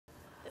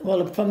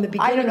Well, from the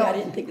I don't beginning, know. I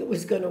didn't think it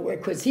was going to work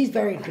because he's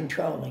very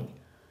controlling.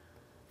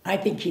 I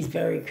think he's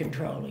very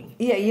controlling.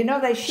 Yeah, you know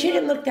they She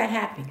didn't look that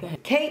happy. Go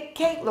ahead.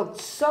 Kate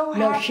looked so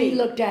No, happy. she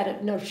looked at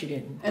it. No, she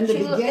didn't. In the She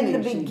looked- beginning,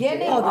 in the she beginning,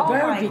 did. Oh, the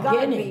very my God,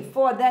 beginning.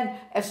 before then,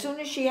 as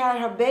soon as she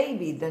had her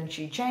baby, then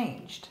she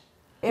changed.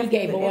 He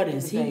gave After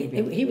orders. the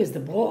baby. He was the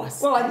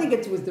boss. Well, I think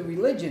it was the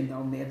religion,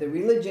 though, Mayor. The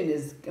religion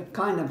is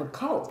kind of a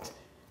cult,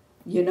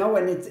 you know,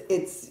 and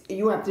it's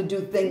you have to do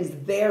things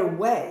their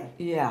way,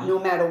 Yeah. no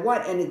matter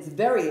what, and it's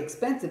very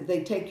expensive. They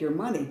take your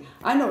money.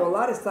 I know a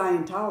lot of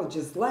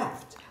Scientologists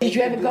left. Did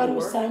you ever Do go the to a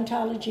work.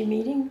 Scientology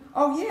meeting?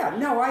 Oh yeah,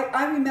 no,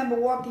 I remember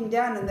walking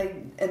down and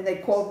they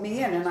called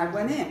me in and I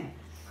went in,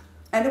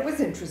 and it was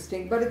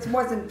interesting, but it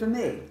wasn't for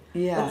me.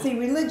 Yeah. But see,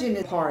 religion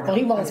is part Well, of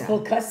he it. wants Yeah. full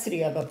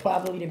custody of her,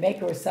 probably to make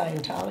her a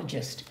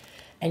Scientologist.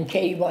 And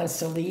Katie wants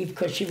to leave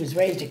because she was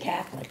raised a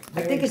Catholic.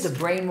 I think it's a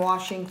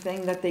brainwashing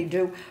thing that they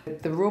do.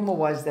 The rumor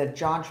was that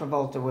John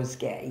Travolta was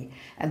gay,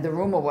 and the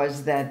rumor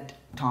was that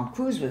Tom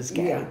Cruise was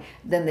gay. Yeah.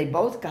 Then they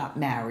both got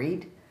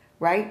married,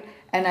 right?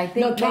 And I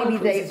think No, Tom maybe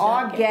Cruise they is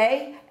not are gay.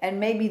 gay, and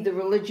maybe the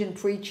religion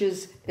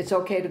preaches it's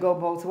okay to go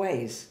both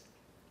ways.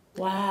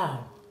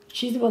 Wow.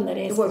 She's the one that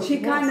asked. Well, for she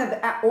divorce. kind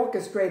of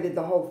orchestrated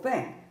the whole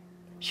thing.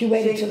 She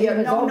waited till he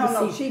was no,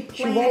 overseas. she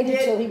planned waited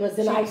it. till he was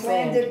in she Iceland.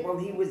 planned it while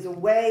he was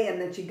away,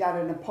 and then she got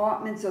an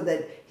apartment so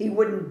that he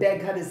wouldn't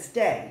beg her to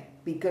stay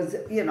because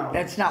you know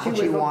That's not she what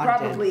was you wanted.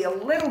 probably a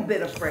little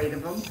bit afraid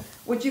of him,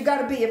 which you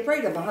got to be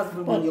afraid of a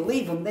husband when you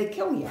leave him. They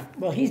kill you.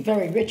 Well, he's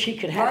very rich. He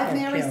could have Right, her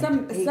Mary? killed.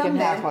 Some He some can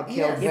have men, her killed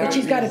yes, Yeah, but very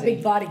she's got a easy.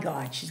 big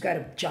bodyguard. She's got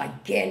a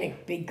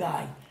gigantic big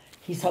guy.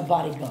 He's her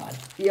bodyguard.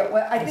 Yeah,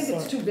 well, I think saw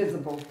it's it. too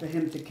visible for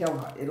him to kill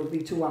her. It'll be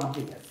too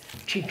obvious.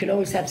 She could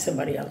always have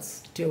somebody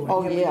else do it.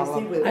 Oh, but yeah, you well,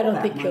 see, with I all don't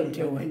that think he'll money,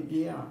 do I it. think,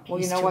 yeah. Well,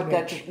 He's you know too what?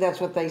 rich. That's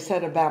what they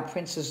said about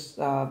Princess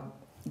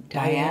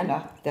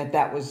Diana,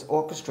 that was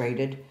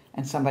orchestrated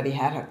and somebody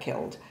had her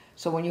killed.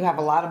 So when you have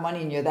a lot of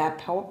money and you're that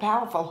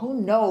powerful, who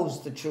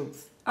knows the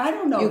truth? I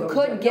don't know. You though.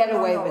 could get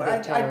away with it, I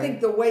Terry.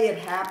 think the way it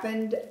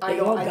happened, I They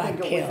all think got it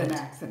was killed. an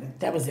accident.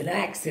 That was an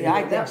accident. Yeah, I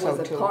think That so, was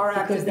a too. car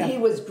Because accident. that- He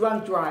was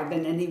drunk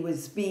driving and he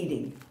was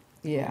speeding.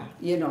 Yeah.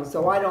 You know,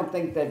 so I don't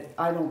think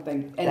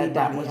anybody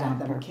that was had on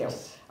them purpose. killed.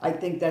 I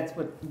think that's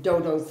what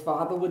Dodo's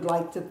father would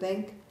like to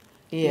think.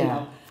 You Yeah.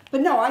 know.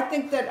 But no, I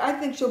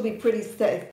think she'll be pretty safe.